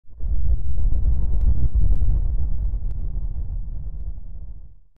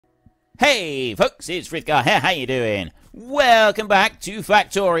Hey folks, it's Frithgar here, how you doing? Welcome back to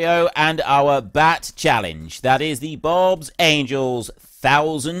Factorio and our Bat Challenge. That is the Bob's Angels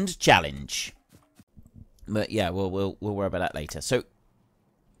 1000 Challenge. But yeah, we'll worry about that later. So,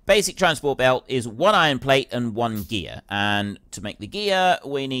 basic transport belt is 1 iron plate and 1 gear. And to make the gear,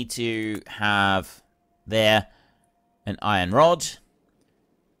 we need to have there an iron rod.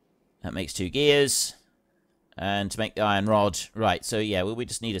 That makes 2 gears. And to make the iron rod, right, so yeah, we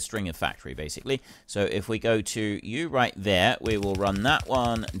just need a string of factory, basically. So if we go to you right there, we will run that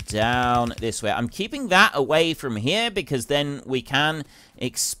one down this way. I'm keeping that away from here because then we can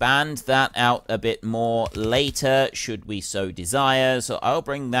expand that out a bit more later, should we so desire. So I'll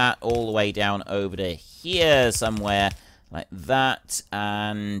bring that all the way down over to here somewhere, like that.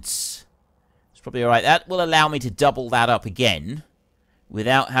 And it's probably all right. That will allow me to double that up again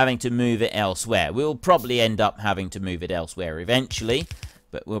without having to move it elsewhere. We'll probably end up having to move it elsewhere eventually,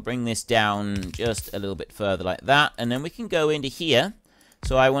 but we'll bring this down just a little bit further like that, and then we can go into here.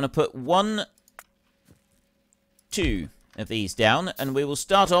 So I want to put 1, 2 of these down, and we will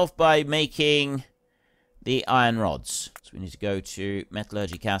start off by making the iron rods. So we need to go to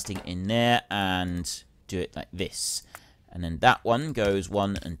metallurgy casting in there and do it like this. And then that one goes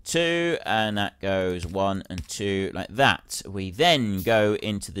 1 and 2, and that goes 1 and 2, like that. We then go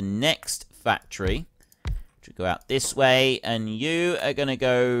into the next factory, which will go out this way, and you are going to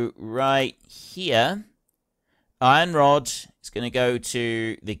go right here. Iron rod is going to go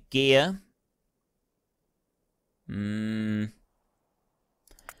to the gear.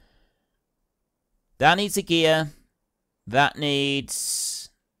 That needs a gear. That needs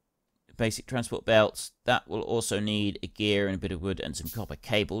basic transport belts. That will also need a gear and a bit of wood and some copper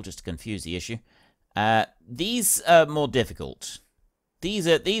cable, just to confuse the issue. These are more difficult. These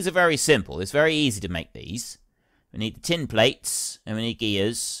are very simple. It's very easy to make these. We need the tin plates, and we need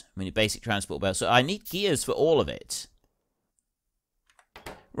gears. We need basic transport belts. So I need gears for all of it.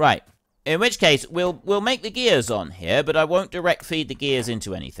 Right. In which case, we'll make the gears on here, but I won't direct feed the gears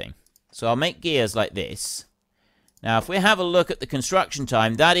into anything. So I'll make gears like this. Now, if we have a look at the construction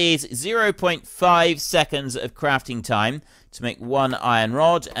time, that is 0.5 seconds of crafting time to make 1 iron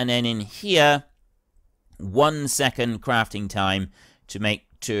rod, and then in here, 1 second crafting time to make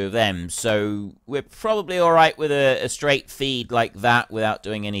 2 of them. So we're probably all right with a straight feed like that without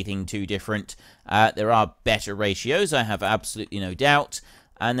doing anything too different. There are better ratios, I have absolutely no doubt.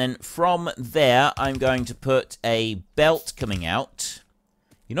 And then from there, I'm going to put a belt coming out.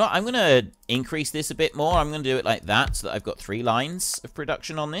 You know what, I'm going to increase this a bit more. I'm going to do it like that so that I've got 3 lines of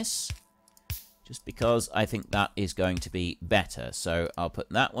production on this. Just because I think that is going to be better. So I'll put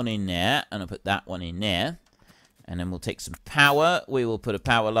that one in there, and I'll put that one in there. And then we'll take some power. We will put a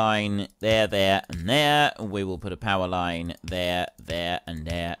power line there, there, and there. And we will put a power line there, there, and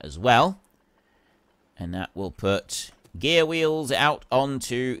there as well. And that will put gear wheels out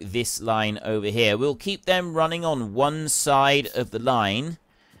onto this line over here. We'll keep them running on one side of the line.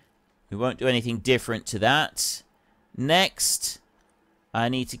 We won't do anything different to that. Next, I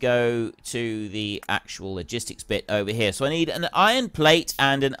need to go to the actual logistics bit over here. So I need an iron plate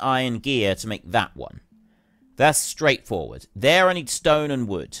and an iron gear to make that one. That's straightforward. There I need stone and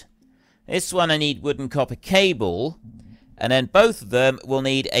wood. This one I need wood and copper cable. And then both of them will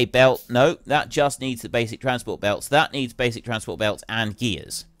need a belt. No, that just needs the basic transport belts. That needs basic transport belts and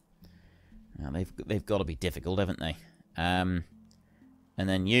gears. Now, they've got to be difficult, haven't they? And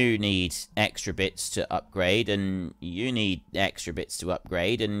then you need extra bits to upgrade, and you need extra bits to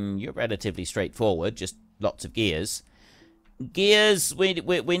upgrade, and you're relatively straightforward, just lots of gears. Gears, we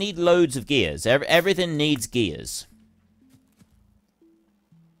need loads of gears. Everything needs gears.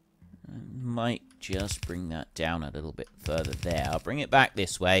 I might just bring that down a little bit further there. I'll bring it back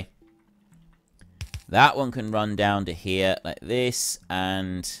this way. That one can run down to here like this,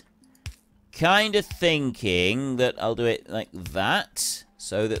 and kind of thinking that I'll do it like that,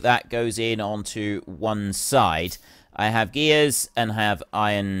 so that that goes in onto one side. I have gears and I have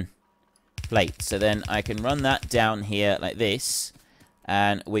iron plates, so then I can run that down here like this,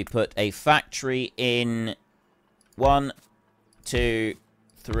 and we put a factory in 1, 2,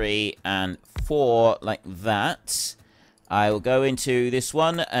 3, and 4 like that. I will go into this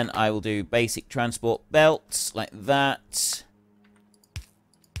one, and I will do basic transport belts like that.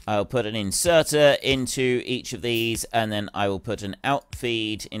 I'll put an inserter into each of these, and then I will put an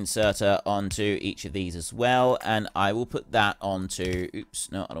outfeed inserter onto each of these as well, and I will put that onto...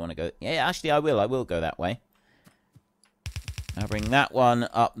 Oops, no, I don't want to go... Yeah, actually, I will go that way. I'll bring that one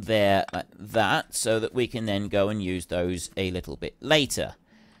up there like that, so that we can then go and use those a little bit later.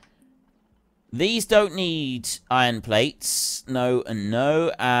 These don't need iron plates. No and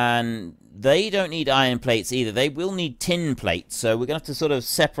no. And they don't need iron plates either. They will need tin plates. So we're going to have to sort of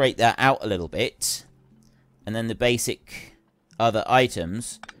separate that out a little bit. And then the basic other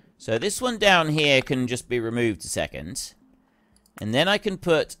items. So this one down here can just be removed a second. And then I can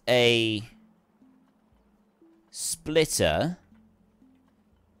put a splitter.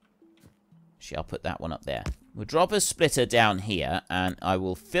 Actually, I'll put that one up there. We'll drop a splitter down here, and I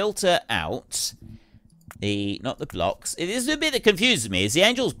will filter out not the blocks. It is a bit that confuses me, is the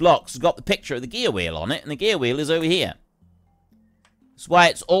Angel's blocks have got the picture of the gear wheel on it, and the gear wheel is over here. That's why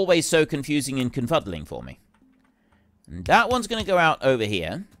it's always so confusing and confuddling for me. And that one's going to go out over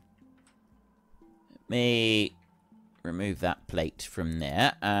here. Let me remove that plate from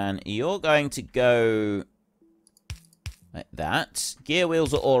there, and you're going to go like that. Gear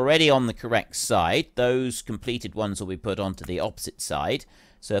wheels are already on the correct side. Those completed ones will be put onto the opposite side.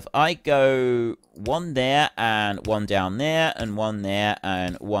 So if I go one there, and one down there, and one there,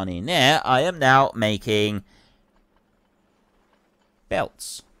 and one in there, I am now making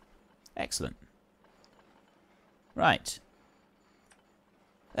belts. Excellent. Right.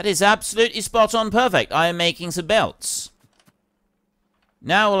 That is absolutely spot on perfect. I am making some belts.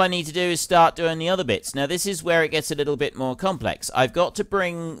 Now all I need to do is start doing the other bits. Now this is where it gets a little bit more complex. I've got to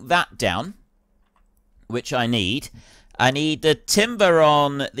bring that down, which I need. I need the timber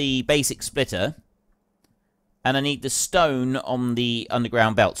on the basic splitter, and I need the stone on the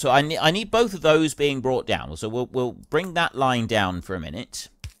underground belt. So I need both of those being brought down. So we'll bring that line down for a minute.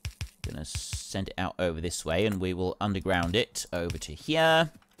 Gonna send it out over this way, and we will underground it over to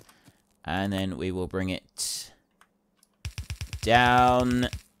here. And then we will bring it down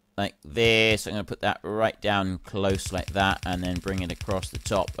like this. I'm going to put that right down close like that, and then bring it across the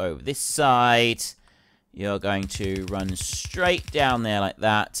top over this side. You're going to run straight down there like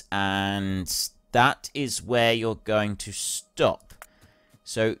that, and that is where you're going to stop.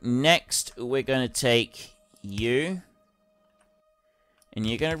 So next we're going to take you, and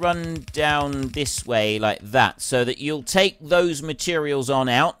you're going to run down this way like that, so that you'll take those materials on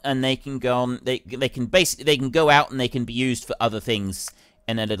out, and they can go on. They can go out, and they can be used for other things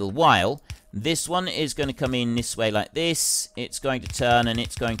in a little while. This one is going to come in this way like this. It's going to turn, and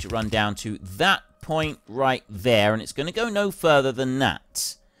it's going to run down to that point right there, and it's going to go no further than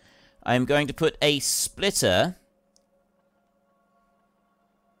that. I'm going to put a splitter.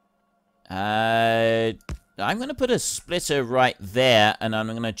 I'm going to put a splitter right there, and I'm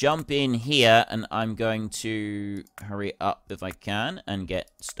going to jump in here, and I'm going to hurry up if I can and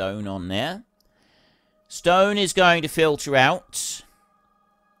get stone on there. Stone is going to filter out.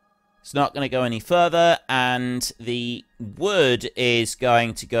 It's not going to go any further, and the wood is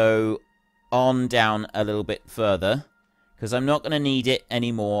going to go on down a little bit further, because I'm not going to need it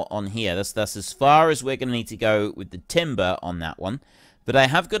anymore on here. That's as far as we're going to need to go with the timber on that one. But I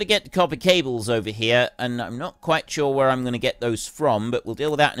have got to get the copper cables over here, and I'm not quite sure where I'm going to get those from, but we'll deal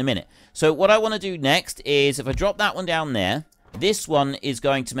with that in a minute. So what I want to do next is, if I drop that one down there, this one is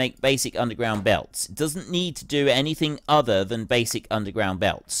going to make basic underground belts. It doesn't need to do anything other than basic underground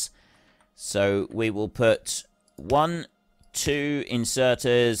belts. So we will put 1, 2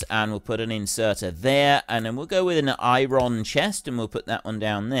 inserters, and we'll put an inserter there, and then we'll go with an iron chest, and we'll put that one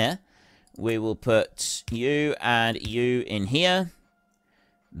down there. We will put you and you in here.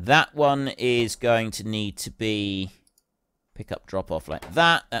 That one is going to need to be pick up, drop off like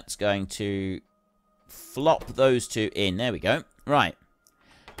that. That's going to flop those two in. There we go. Right.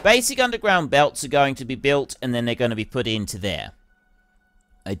 Basic underground belts are going to be built, and then they're going to be put into there.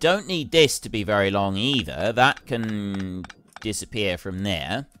 I don't need this to be very long either. That can disappear from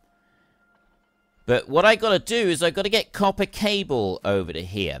there. But what I got to do is I got to get copper cable over to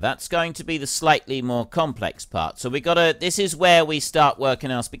here. That's going to be the slightly more complex part. So we got to. This is where we start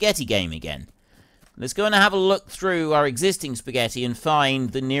working our spaghetti game again. Let's go and have a look through our existing spaghetti and find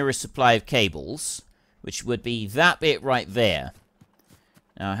the nearest supply of cables, which would be that bit right there.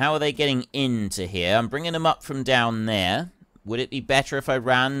 Now, how are they getting into here? I'm bringing them up from down there. Would it be better if I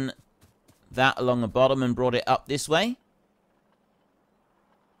ran that along the bottom and brought it up this way?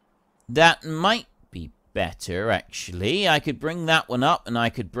 That might be better, actually. I could bring that one up, and I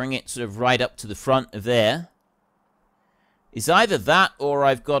could bring it sort of right up to the front of there. It's either that, or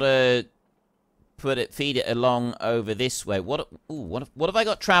I've got to feed it along over this way. What have I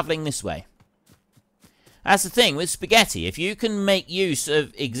got traveling this way? That's the thing with spaghetti. If you can make use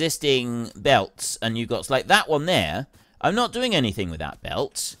of existing belts, and you've got like that one there, I'm not doing anything with that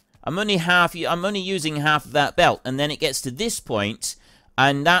belt. I'm only using half of that belt, and then it gets to this point,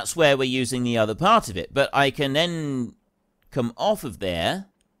 and that's where we're using the other part of it. But I can then come off of there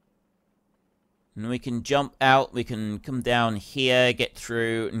And we can jump out, we can come down here, get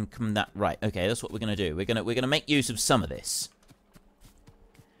through, and come that... Right, okay, that's what we're going to do. We're gonna make use of some of this.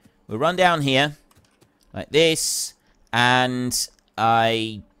 We'll run down here, like this, and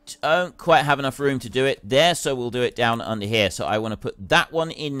I don't quite have enough room to do it there, so we'll do it down under here. So I want to put that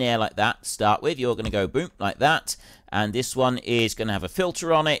one in there like that, start with. You're going to go boom, like that. And this one is going to have a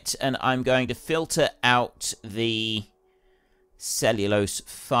filter on it, and I'm going to filter out the cellulose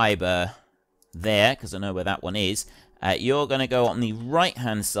fiber there, because I know where that one is. You're going to go on the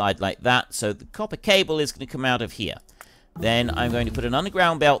right-hand side like that, so the copper cable is going to come out of here. Then I'm going to put an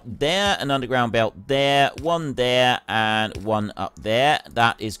underground belt there, an underground belt there, one there, and one up there.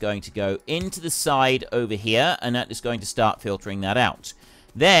 That is going to go into the side over here, and that is going to start filtering that out.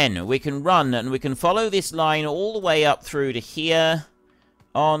 Then we can run, and we can follow this line all the way up through to here,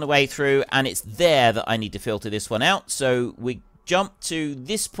 on the way through, and it's there that I need to filter this one out. So we jump to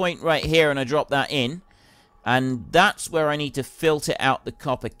this point right here, and I drop that in. And that's where I need to filter out the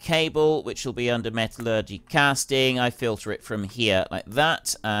copper cable, which will be under metallurgy casting. I filter it from here like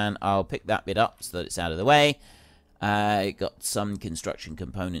that, and I'll pick that bit up so that it's out of the way. I got some construction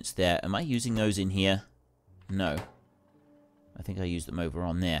components there. Am I using those in here? No. I think I used them over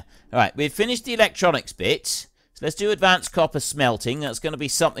on there. Alright, we've finished the electronics bit. So let's do advanced copper smelting. That's going to be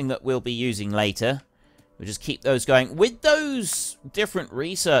something that we'll be using later. We'll just keep those going. With those different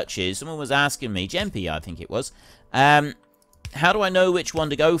researches, someone was asking me, Gempy, I think it was, how do I know which one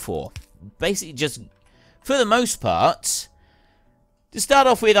to go for? Basically, just, for the most part, to start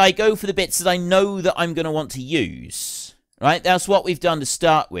off with, I go for the bits that I know that I'm going to want to use. Right? That's what we've done to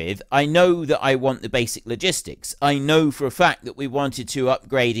start with. I know that I want the basic logistics. I know for a fact that we wanted to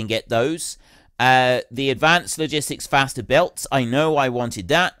upgrade and get those. The advanced logistics faster belts, I know I wanted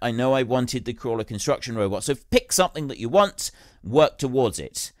that. I know I wanted the crawler construction robot. So pick something that you want, work towards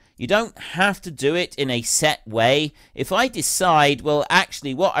it. You don't have to do it in a set way. If I decide, well,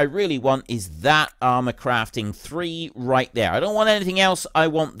 actually, what I really want is that armor crafting 3 right there. I don't want anything else. I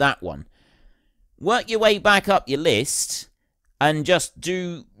want that one. Work your way back up your list and just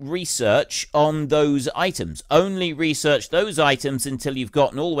do research on those items. Only research those items until you've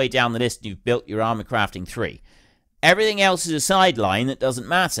gotten all the way down the list and you've built your armor crafting 3. Everything else is a sideline that doesn't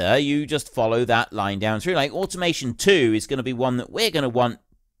matter. You just follow that line down through. Like automation 2 is going to be one that we're going to want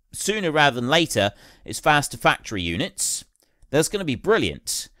sooner rather than later. It's faster factory units. That's going to be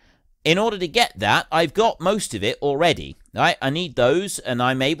brilliant. In order to get that, I've got most of it already. Right? I need those, and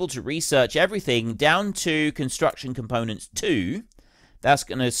I'm able to research everything down to construction components 2. That's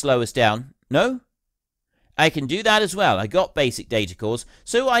going to slow us down. No? I can do that as well. I got basic data cores,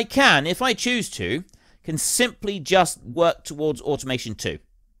 so I can, if I choose to, can simply just work towards automation 2,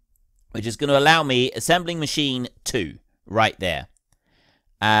 which is going to allow me assembling machine 2 right there.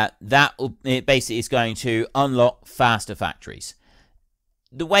 It basically is going to unlock faster factories.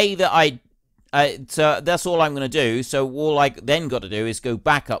 The way that so that's all I'm going to do. So all I then got to do is go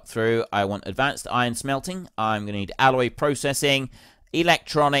back up through. I want advanced iron smelting. I'm going to need alloy processing,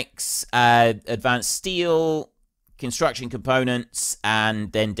 electronics, advanced steel, construction components,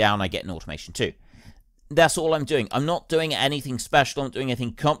 and then down I get an automation 2. That's all I'm doing. I'm not doing anything special. I'm not doing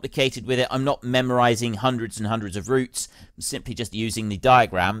anything complicated with it. I'm not memorizing hundreds and hundreds of routes. I'm simply just using the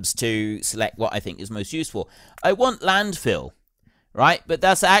diagrams to select what I think is most useful. I want landfill. Right, but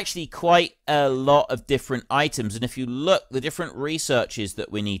that's actually quite a lot of different items, and if you look, the different researches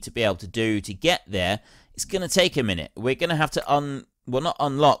that we need to be able to do to get there, it's going to take a minute. We're going to have to well, not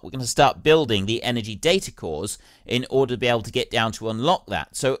unlock, we're going to start building the energy data cores in order to be able to get down to unlock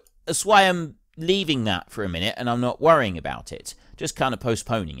that. So that's why I'm leaving that for a minute, and I'm not worrying about it, just kind of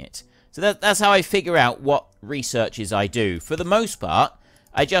postponing it. So that's how I figure out what researches I do. For the most part,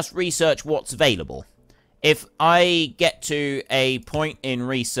 I just research what's available. If I get to a point in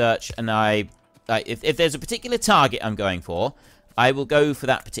research and if there's a particular target I'm going for, I will go for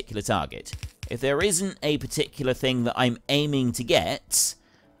that particular target. If there isn't a particular thing that I'm aiming to get,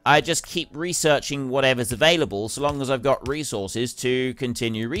 I just keep researching whatever's available so long as I've got resources to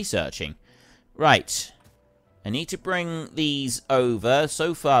continue researching. Right. I need to bring these over.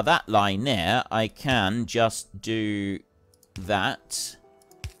 So far, that line there, I can just do that.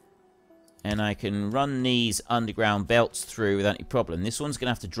 And I can run these underground belts through without any problem. This one's going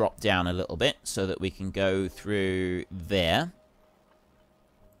to have to drop down a little bit so that we can go through there.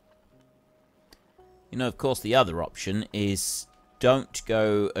 You know, of course, the other option is don't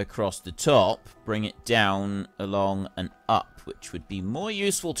go across the top. Bring it down, along, and up, which would be more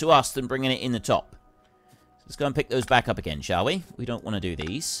useful to us than bringing it in the top. So let's go and pick those back up again, shall we? We don't want to do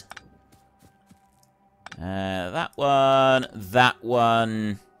these. That one, that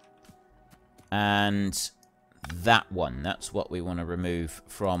one... and that one. That's what we want to remove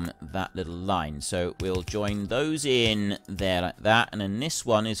from that little line. So we'll join those in there like that. And then this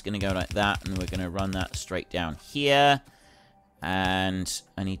one is going to go like that. And we're going to run that straight down here. And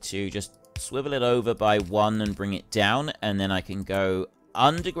I need to just swivel it over by one and bring it down. And then I can go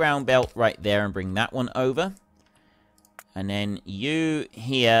underground belt right there and bring that one over. And then you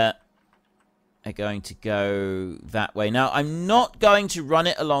here are going to go that way. Now, I'm not going to run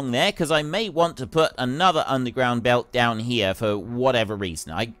it along there because I may want to put another underground belt down here for whatever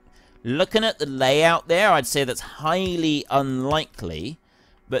reason. Looking at the layout there, I'd say that's highly unlikely,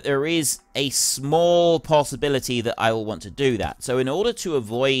 but there is a small possibility that I will want to do that. So in order to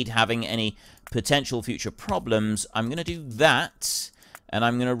avoid having any potential future problems, I'm going to do that, and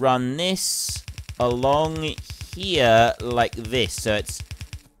I'm going to run this along here like this, so it's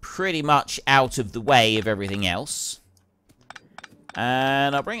pretty much out of the way of everything else.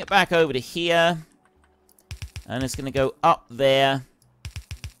 And I'll bring it back over to here. And it's going to go up there.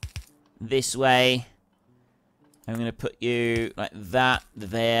 This way. I'm going to put you like that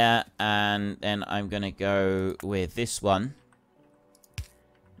there. And then I'm going to go with this one.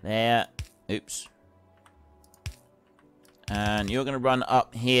 There. Oops. And you're going to run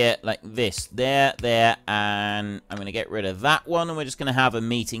up here like this. There, there, and I'm going to get rid of that one. And we're just going to have a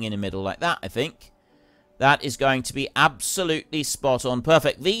meeting in the middle like that, I think. That is going to be absolutely spot on.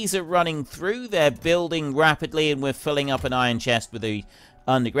 Perfect. These are running through. They're building rapidly, and we're filling up an iron chest with the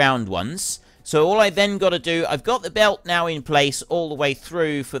underground ones. So all I then got to do, I've got the belt now in place all the way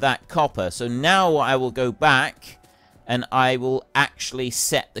through for that copper. So now I will go back, and I will actually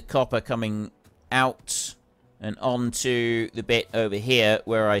set the copper coming out and onto the bit over here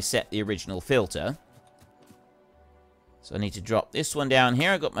where I set the original filter. So I need to drop this one down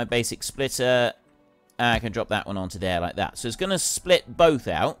here. I've got my basic splitter. I can drop that one onto there like that. So it's going to split both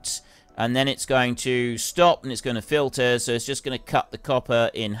out. And then it's going to stop and it's going to filter. So it's just going to cut the copper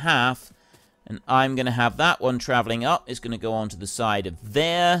in half. And I'm going to have that one traveling up. It's going to go onto the side of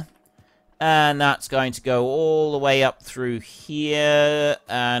there. And that's going to go all the way up through here.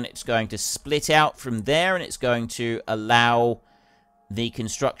 And it's going to split out from there. And it's going to allow the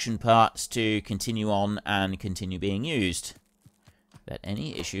construction parts to continue on and continue being used. Without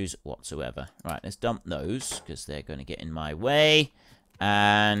any issues whatsoever. Right, let's dump those because they're going to get in my way.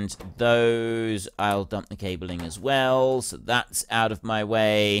 And those, I'll dump the cabling as well. So that's out of my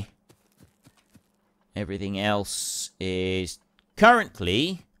way. Everything else is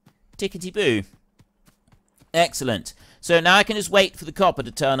currently tickety-boo. Excellent. So now I can just wait for the copper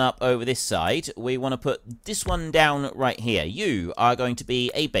to turn up over this side. We want to put this one down right here. You are going to be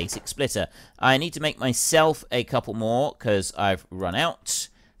a basic splitter. I need to make myself a couple more because I've run out.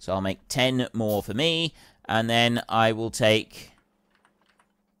 So I'll make 10 more for me. And then I will take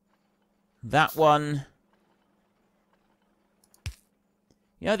that one.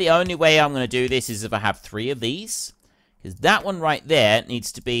 You know, the only way I'm going to do this is if I have 3 of these. Because that one right there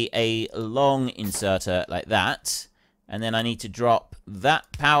needs to be a long inserter like that. And then I need to drop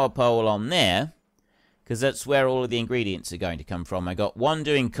that power pole on there. Because that's where all of the ingredients are going to come from. I got one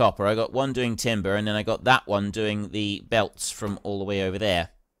doing copper, I got one doing timber, and then I got that one doing the belts from all the way over there.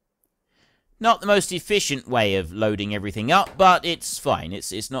 Not the most efficient way of loading everything up, but it's fine.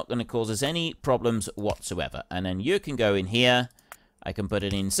 It's not going to cause us any problems whatsoever. And then you can go in here. I can put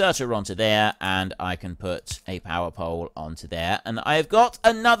an inserter onto there, and I can put a power pole onto there. And I've got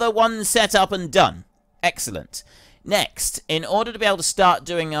another one set up and done. Excellent. Next, in order to be able to start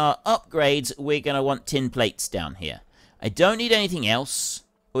doing our upgrades, we're going to want tin plates down here. I don't need anything else.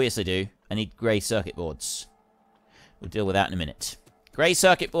 Oh, yes, I do. I need grey circuit boards. We'll deal with that in a minute. Grey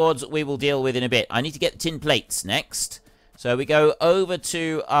circuit boards we will deal with in a bit. I need to get the tin plates next. So we go over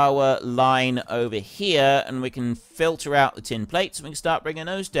to our line over here, and we can filter out the tin plates, and we can start bringing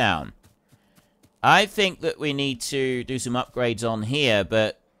those down. I think that we need to do some upgrades on here,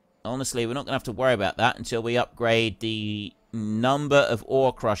 but honestly, we're not going to have to worry about that until we upgrade the number of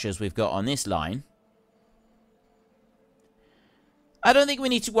ore crushers we've got on this line. I don't think we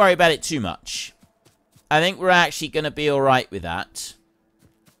need to worry about it too much. I think we're actually going to be alright with that.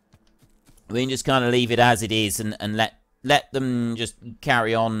 We can just kind of leave it as it is and let them just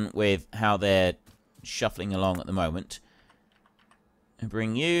carry on with how they're shuffling along at the moment. And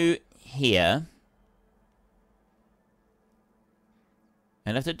bring you here.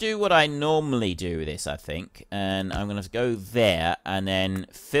 And I have to do what I normally do with this, I think. And I'm going to go there and then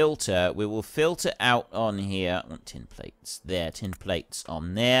filter. We will filter out on here. I want tin plates there, tin plates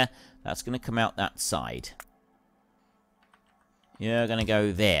on there. That's going to come out that side. You're going to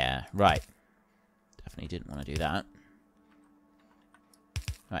go there. Right. Definitely didn't want to do that.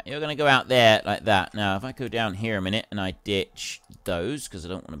 Right, you're going to go out there like that. Now, if I go down here a minute and I ditch those, because I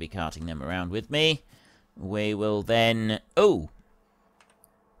don't want to be carting them around with me, we will then... Oh!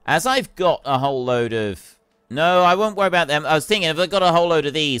 As I've got a whole load of... No, I won't worry about them. I was thinking, if I've got a whole load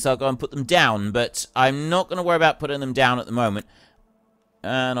of these, I'll go and put them down, but I'm not going to worry about putting them down at the moment.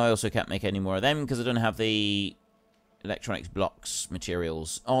 And I also can't make any more of them, because I don't have the electronics blocks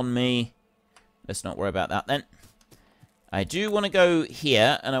materials on me. Let's not worry about that then. I do want to go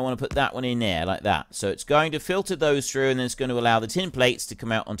here, and I want to put that one in there, like that. So it's going to filter those through, and then it's going to allow the tin plates to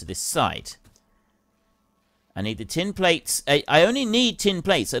come out onto this side. I need the tin plates. I only need tin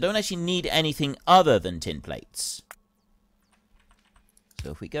plates. I don't actually need anything other than tin plates.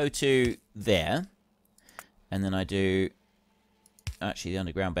 So if we go to there, and then I do... Actually, the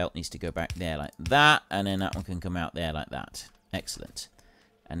underground belt needs to go back there like that, and then that one can come out there like that. Excellent.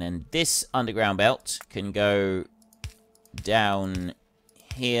 And then this underground belt can go... down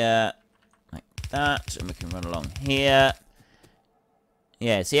here like that, and we can run along here.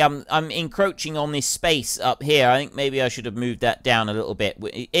 Yeah, see, I'm encroaching on this space up here. I think maybe I should have moved that down a little bit.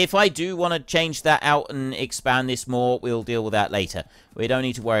 If I do want to change that out and expand this more, we'll deal with that later. We don't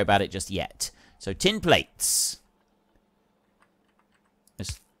need to worry about it just yet. So, tin plates.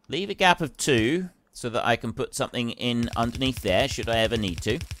 Just leave a gap of 2 so that I can put something in underneath there, should I ever need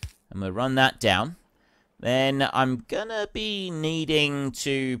to. And we'll run that down. Then I'm gonna be needing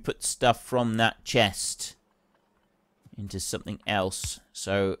to put stuff from that chest into something else.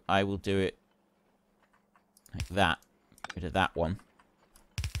 So I will do it like that. Get rid of that one.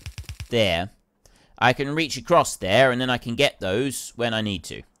 There. I can reach across there, and then I can get those when I need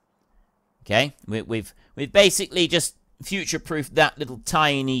to. Okay? We've basically just future-proofed that little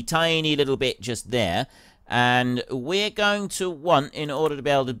tiny little bit just there. And we're going to want, in order to be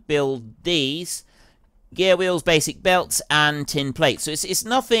able to build these... gear wheels, basic belts, and tin plates. So it's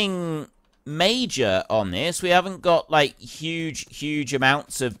nothing major on this. We haven't got, like, huge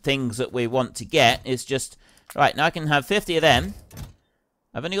amounts of things that we want to get. It's just, right, now I can have 50 of them.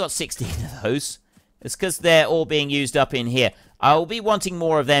 I've only got 16 of those. It's because they're all being used up in here. I'll be wanting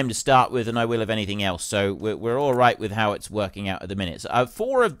more of them to start with than I will of anything else. So we're all right with how it's working out at the minute. So I have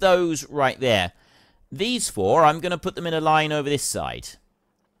 4 of those right there. These 4, I'm going to put them in a line over this side.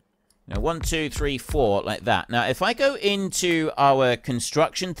 Now, 1, 2, 3, 4, like that. Now, if I go into our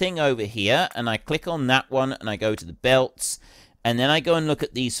construction thing over here, and I click on that one, and I go to the belts, and then I go and look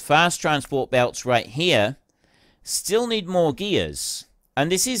at these fast transport belts right here, still need more gears.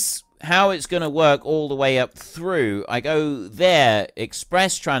 And this is how it's going to work all the way up through. I go there,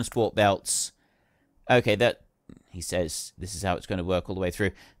 express transport belts. Okay, that... he says this is how it's going to work all the way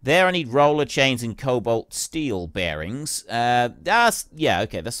through. There I need roller chains and cobalt steel bearings. Yeah,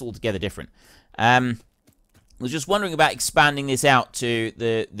 okay, that's altogether different. I was just wondering about expanding this out to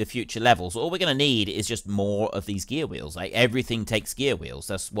the future levels. All we're going to need is just more of these gear wheels. Like, everything takes gear wheels.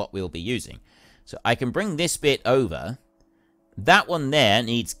 That's what we'll be using. So I can bring this bit over. That one there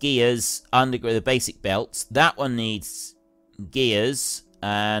needs gears under the basic belts. That one needs gears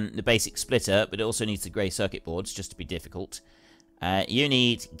and the basic splitter, but it also needs the grey circuit boards, just to be difficult. You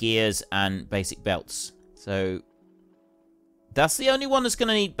need gears and basic belts. So that's the only one that's going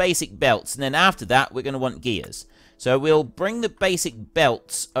to need basic belts, and then after that, we're going to want gears. So we'll bring the basic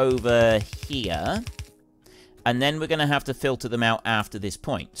belts over here, and then we're going to have to filter them out after this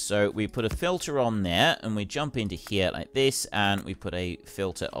point. So we put a filter on there, and we jump into here like this, and we put a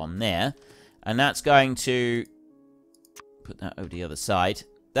filter on there, and that's going to... put that over the other side.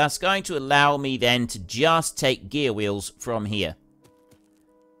 That's going to allow me then to just take gear wheels from here.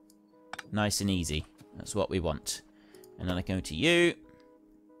 Nice and easy. That's what we want. And then I go to you.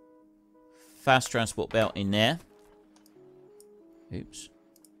 Fast transport belt in there. Oops.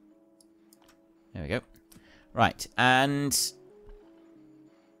 There we go. Right, and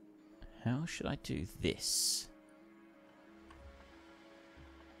how should I do this?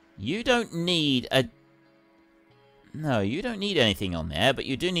 You don't need a... No, you don't need anything on there, but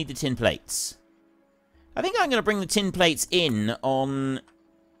you do need the tin plates. I think I'm going to bring the tin plates in on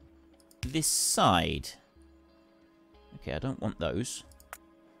this side. Okay, I don't want those.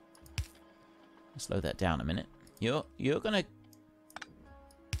 I'll slow that down a minute. You're going to...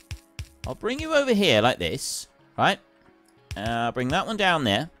 I'll bring you over here like this, right? I'll bring that one down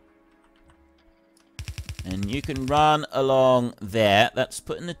there. And you can run along there. That's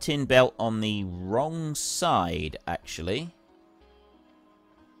putting the tin belt on the wrong side, actually.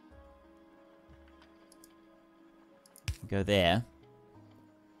 Go there.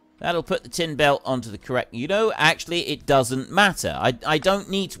 That'll put the tin belt onto the correct... You know, actually, it doesn't matter. I don't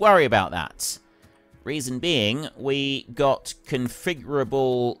need to worry about that. Reason being, we got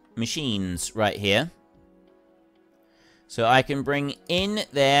configurable machines right here. So I can bring in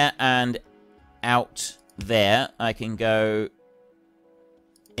there and out there. I can go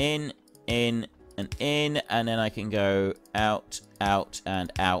in, and in, and then I can go out,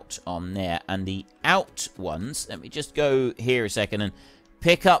 and out on there. And the out ones, let me just go here a second and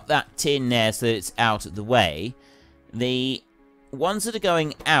pick up that tin there so that it's out of the way. The ones that are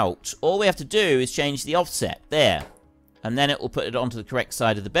going out, all we have to do is change the offset there. And then it will put it onto the correct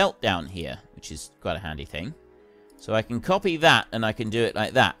side of the belt down here, which is quite a handy thing. So I can copy that, and I can do it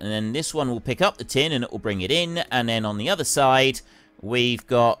like that. And then this one will pick up the tin, and it will bring it in. And then on the other side, we've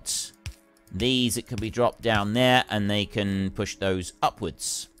got these that can be dropped down there, and they can push those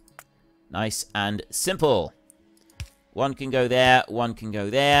upwards. Nice and simple. One can go there, one can go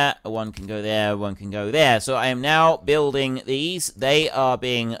there, one can go there, one can go there. So I am now building these. They are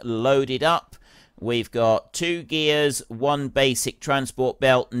being loaded up. We've got 2 gears, 1 basic transport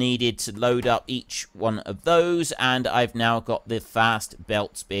belt needed to load up each one of those. And I've now got the fast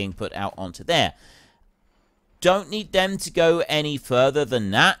belts being put out onto there. Don't need them to go any further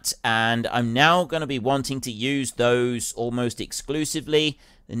than that. And I'm now going to be wanting to use those almost exclusively.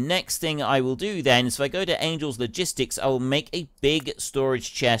 The next thing I will do then is if I go to Angel's Logistics, I will make a big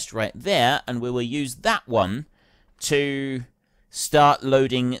storage chest right there, and we will use that one to start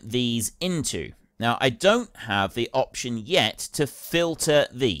loading these into. Now, I don't have the option yet to filter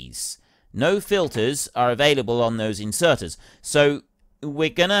these. No filters are available on those inserters. So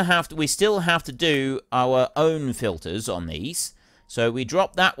we still have to do our own filters on these. So we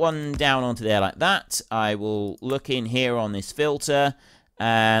drop that one down onto there like that. I will look in here on this filter.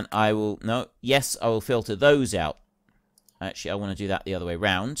 And I will, no, yes, I will filter those out. Actually, I want to do that the other way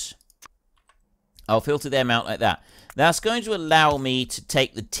around. I'll filter them out like that. That's going to allow me to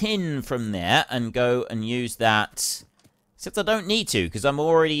take the tin from there and go and use that. Except I don't need to, because I'm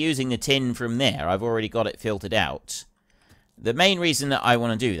already using the tin from there. I've already got it filtered out. The main reason that I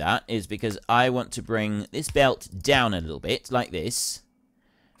want to do that is because I want to bring this belt down a little bit, like this.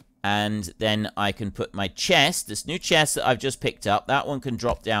 And then I can put my chest, this new chest that I've just picked up, that one can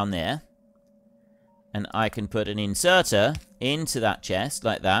drop down there. And I can put an inserter into that chest,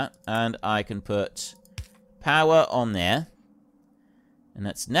 like that. And I can put power on there. And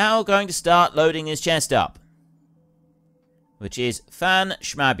that's now going to start loading this chest up. Which is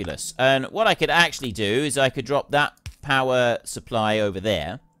fan-schmabulous. And what I could actually do is I could drop that power supply over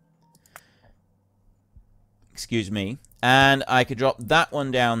there. Excuse me. And I could drop that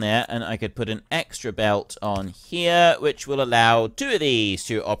one down there, and I could put an extra belt on here, which will allow 2 of these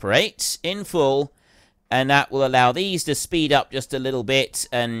to operate in full, and that will allow these to speed up just a little bit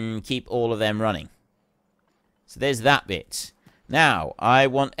and keep all of them running. So there's that bit. Now, I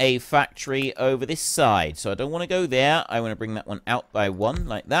want a factory over this side, so I don't want to go there. I want to bring that one out by 1,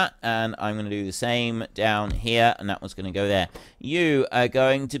 like that, and I'm going to do the same down here, and that one's going to go there. You are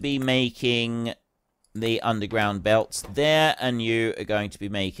going to be making the underground belts there, and you are going to be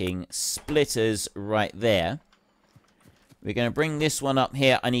making splitters right there. We're going to bring this one up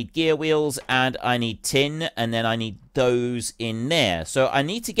here. I need gear wheels and I need tin, and then I need those in there. So I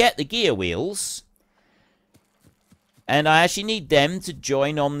need to get the gear wheels, and I actually need them to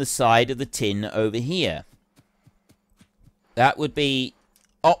join on the side of the tin over here. That would be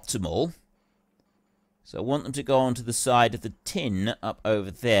optimal. So I want them to go onto the side of the tin up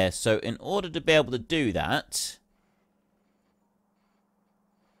over there. So in order to be able to do that,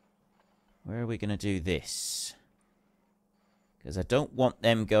 where are we going to do this? Because I don't want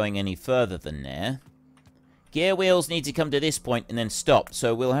them going any further than there. Gear wheels need to come to this point and then stop.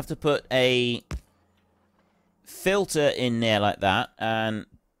 So we'll have to put a filter in there like that, and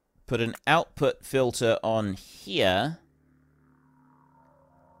put an output filter on here.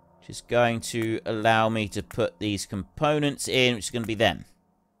 Which is going to allow me to put these components in, which is going to be them.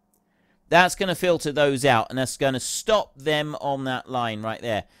 That's going to filter those out, and that's going to stop them on that line right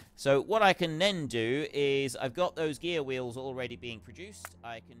there. So what I can then do is, I've got those gear wheels already being produced.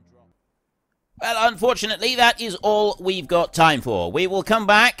 I can drop... Well, unfortunately, that is all we've got time for. We will come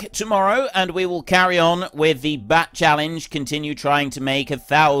back tomorrow, and we will carry on with the Bat Challenge, continue trying to make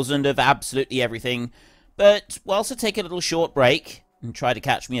 1,000 of absolutely everything. But we'll also take a little short break and try to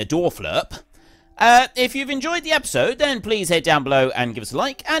catch me a door flurp. If you've enjoyed the episode, then please head down below and give us a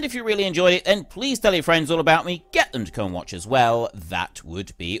like. And if you really enjoyed it, then please tell your friends all about me. Get them to come watch as well. That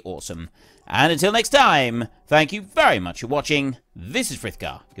would be awesome. And until next time, thank you very much for watching. This is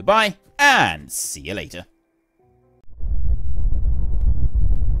Frithgar. Goodbye, and see you later.